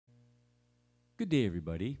Good day,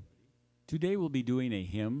 everybody. Today we'll be doing a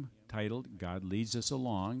hymn titled God Leads Us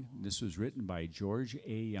Along. This was written by George A.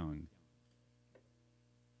 Young.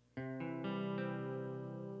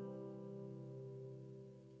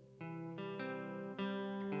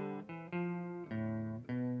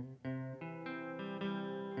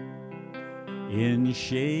 In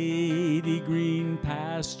shady green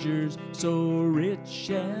pastures, so rich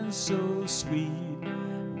and so sweet,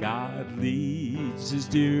 God leads his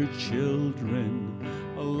dear children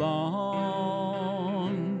along.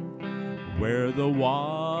 Where the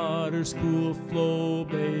water's cool flow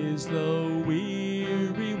bathes the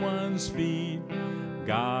weary one's feet,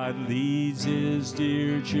 God leads his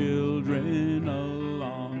dear children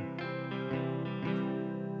along.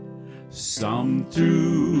 Some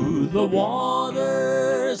through the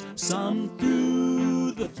waters, some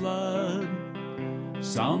through the flood,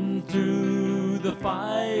 some through the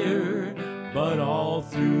fire, but all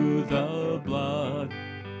through the blood.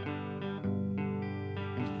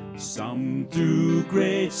 Some through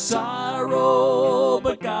great sorrow,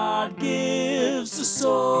 but God gives a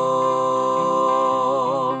song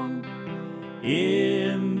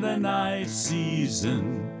in the night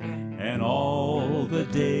season and all the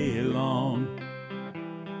day long.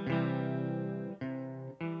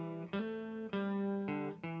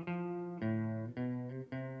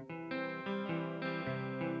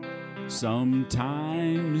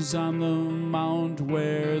 Sometimes on the mount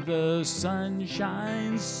where the sun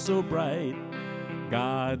shines so bright,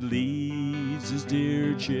 God leads his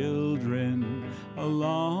dear children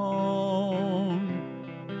along.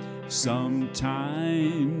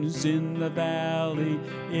 Sometimes in the valley,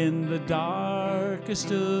 in the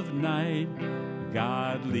darkest of night,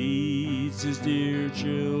 God leads his dear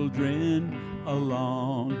children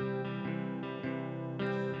along.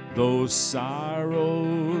 Though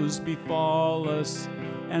sorrows befall us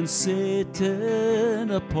and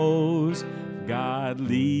Satan oppose, God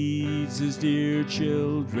leads his dear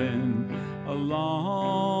children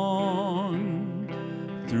along.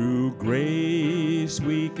 Through grace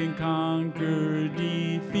we can conquer,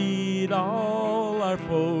 defeat all our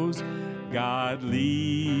foes. God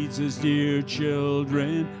leads his dear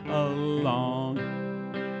children along.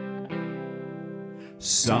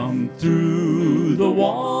 Some through the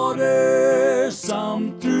water,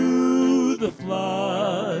 some through the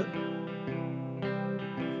flood,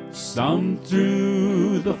 some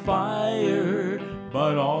through the fire,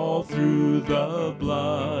 but all through the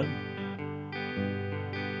blood.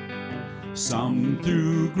 Some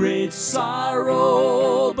through great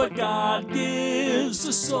sorrow, but God gives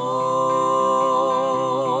a song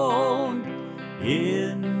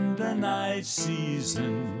in the night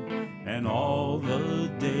season and all the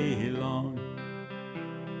day long.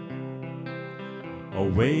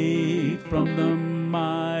 Away from the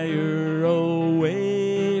mire,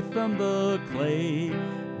 away from the clay,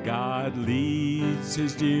 God leads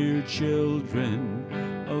his dear children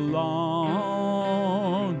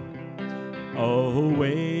along.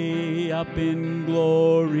 Away up in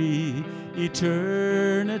glory,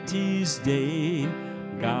 eternity's day,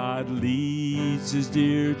 God leads his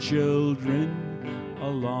dear children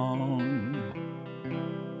along.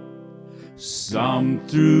 Some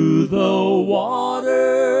through the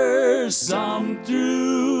water, some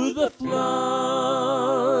through the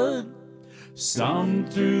flood, some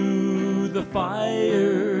through the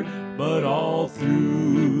fire, but all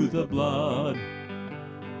through the blood.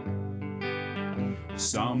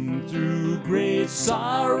 Some through great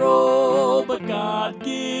sorrow, but God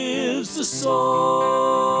gives a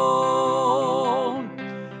song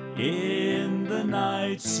in the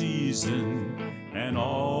night season and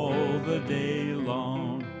all the day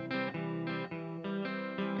long.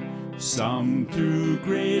 Some through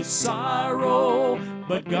great sorrow,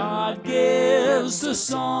 but God gives a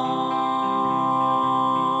song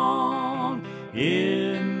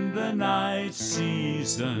in the night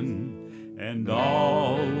season and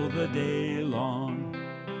all